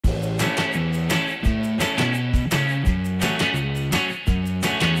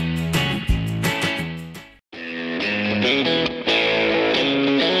Hi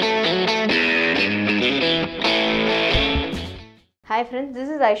friends, this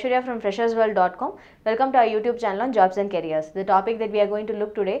is Aishwarya from freshersworld.com. Welcome to our YouTube channel on jobs and careers. The topic that we are going to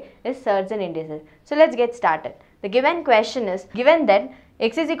look today is Surds and Indices. So let's get started. The given question is, given that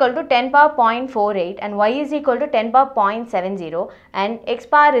x is equal to 10 power 0.48 and y is equal to 10 power 0.70 and x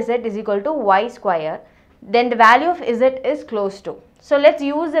power z is equal to y square, then the value of z is close to. So let's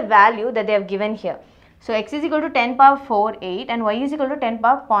use the value that they have given here. So x is equal to 10 power 48 and y is equal to 10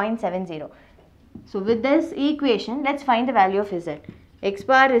 power 0.70. So with this equation, let's find the value of z. X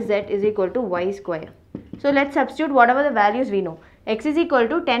bar z is equal to y square. So let's substitute whatever the values we know. X is equal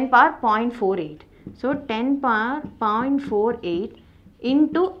to 10 power 0.48. So 10 power 0.48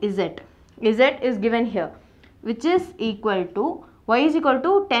 into z. Z is given here, which is equal to, y is equal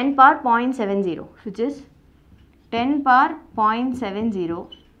to 10 power 0.70, which is 10 power 0.70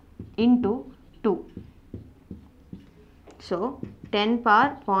 into 2. So 10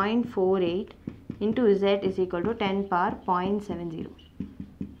 power 0.48 into z is equal to 10 power 0.70.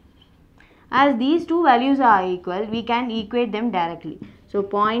 As these two values are equal, we can equate them directly. So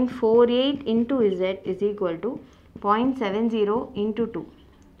 0.48 into z is equal to 0.70 into 2.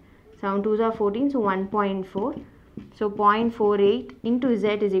 7 2s are 14, so 1.4. So 0.48 into z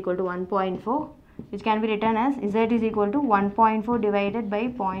is equal to 1.4, which can be written as z is equal to 1.4 divided by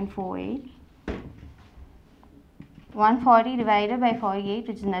 0.48. 140 divided by 48,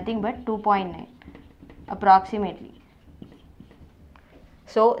 which is nothing but 2.9 approximately.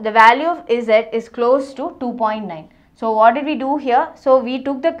 So the value of z is close to 2.9. So what did we do here? So we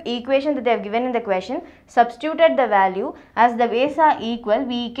took the equation that they have given in the question, substituted the value. As the bases are equal,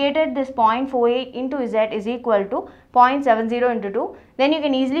 we equated this 0.48 into z is equal to 0.70 into 2. Then you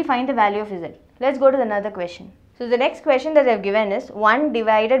can easily find the value of z. Let's go to another question. So the next question that they have given is 1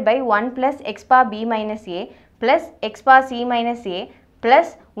 divided by 1 plus x power b minus a plus x power c minus a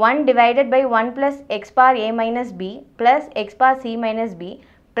plus 1 divided by 1 plus x power a minus b plus x power c minus b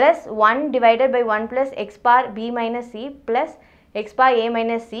plus 1 divided by 1 plus x power b minus c plus x power a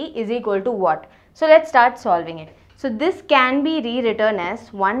minus c is equal to what? So let's start solving it. So this can be rewritten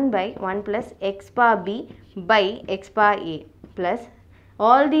as 1 by 1 plus x power b by x power a plus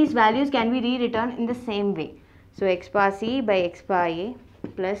all these values can be rewritten in the same way. So x power c by x power a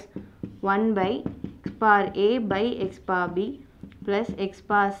plus 1 by x power a by x power b plus x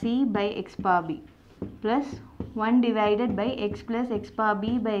power c by x power b plus 1 divided by x plus x power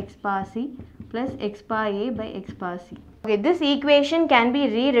b by x power c plus x power a by x power c. Okay, this equation can be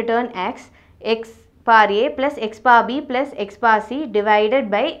rewritten as x power a plus x power b plus x power c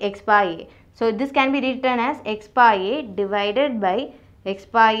divided by x power a. So this can be rewritten as x power a divided by x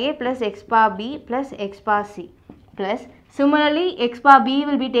power a plus x power b plus x power c plus similarly x power b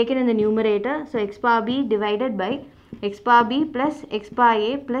will be taken in the numerator. So x power b divided by x power b plus x power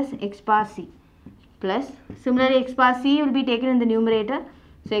a plus x power c plus similarly x power c will be taken in the numerator.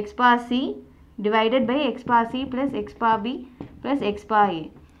 So x power c divided by x power c plus x power b plus x power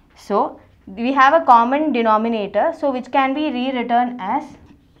a. So we have a common denominator, so which can be rewritten as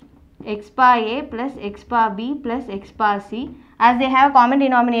x power a plus x power b plus x power c. As they have a common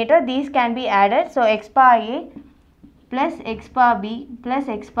denominator, these can be added. So x power a plus x power b plus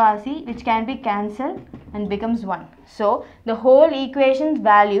x power c, which can be cancelled and becomes 1. So the whole equation's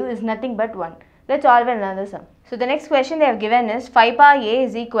value is nothing but 1. Let's solve another sum. So the next question they have given is 5 power a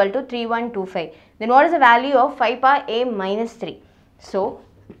is equal to 3125. Then what is the value of 5 power a minus 3? So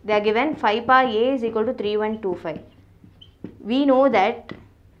they are given 5 power a is equal to 3125. We know that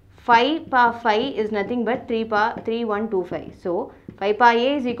 5 power 5 is nothing but 3 power 3125. So 5 power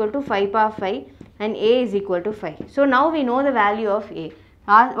a is equal to 5 power 5 and a is equal to 5. So now we know the value of a.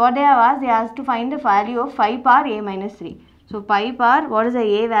 What they have asked, they asked to find the value of 5 power a minus 3. So 5 power, what is the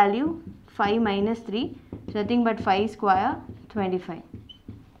a value? 5 minus 3, so nothing but 5 square, 25.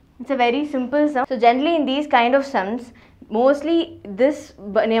 It's a very simple sum. So generally in these kind of sums, mostly this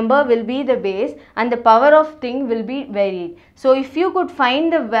number will be the base and the power of thing will be varied. So if you could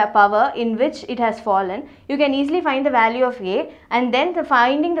find the power in which it has fallen, you can easily find the value of a, and then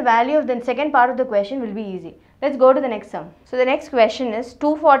finding the value of the second part of the question will be easy. Let's go to the next sum. So the next question is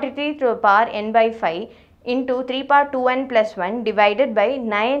 243 to the power n by 5 into 3 power 2n plus 1 divided by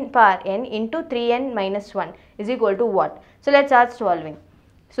 9 power n into 3n minus 1 is equal to what? So let's start solving.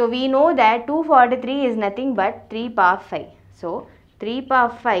 So we know that 243 is nothing but 3 power 5. So 3 power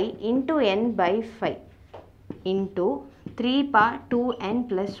 5 into n by 5 into 3 power 2n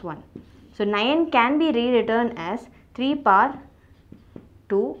plus 1. So 9 can be rewritten as 3 power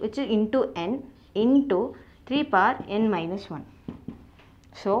 2, which is into n into 3 power n minus 1.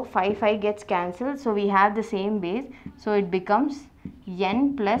 So 5 gets cancelled. So we have the same base. So it becomes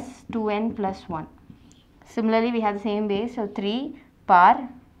n plus 2n plus 1. Similarly, we have the same base. So 3 power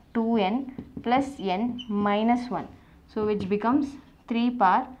 2n plus n minus 1. So which becomes 3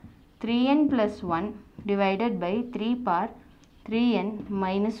 power 3n plus 1 divided by 3 power 3n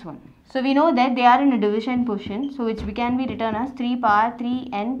minus 1. So we know that they are in a division position. So which can be written as 3 power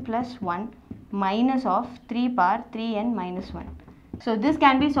 3n plus 1 minus of 3 power 3n minus 1. So this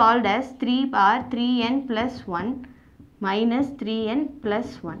can be solved as 3 power 3n plus 1 minus 3n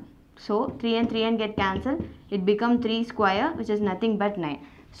plus 1. So 3n get cancelled. It becomes 3 square, which is nothing but 9.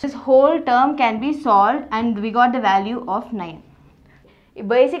 So this whole term can be solved and we got the value of 9.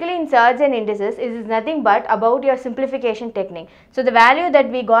 Basically in surds and indices, it is nothing but about your simplification technique. So the value that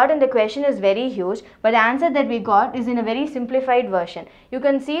we got in the question is very huge, but the answer that we got is in a very simplified version. You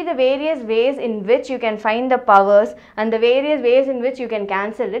can see the various ways in which you can find the powers and the various ways in which you can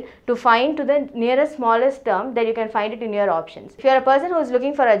cancel it to find to the nearest smallest term that you can find it in your options. If you are a person who is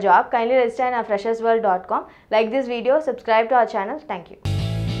looking for a job, kindly register on our freshersworld.com. Like this video, subscribe to our channel. Thank you.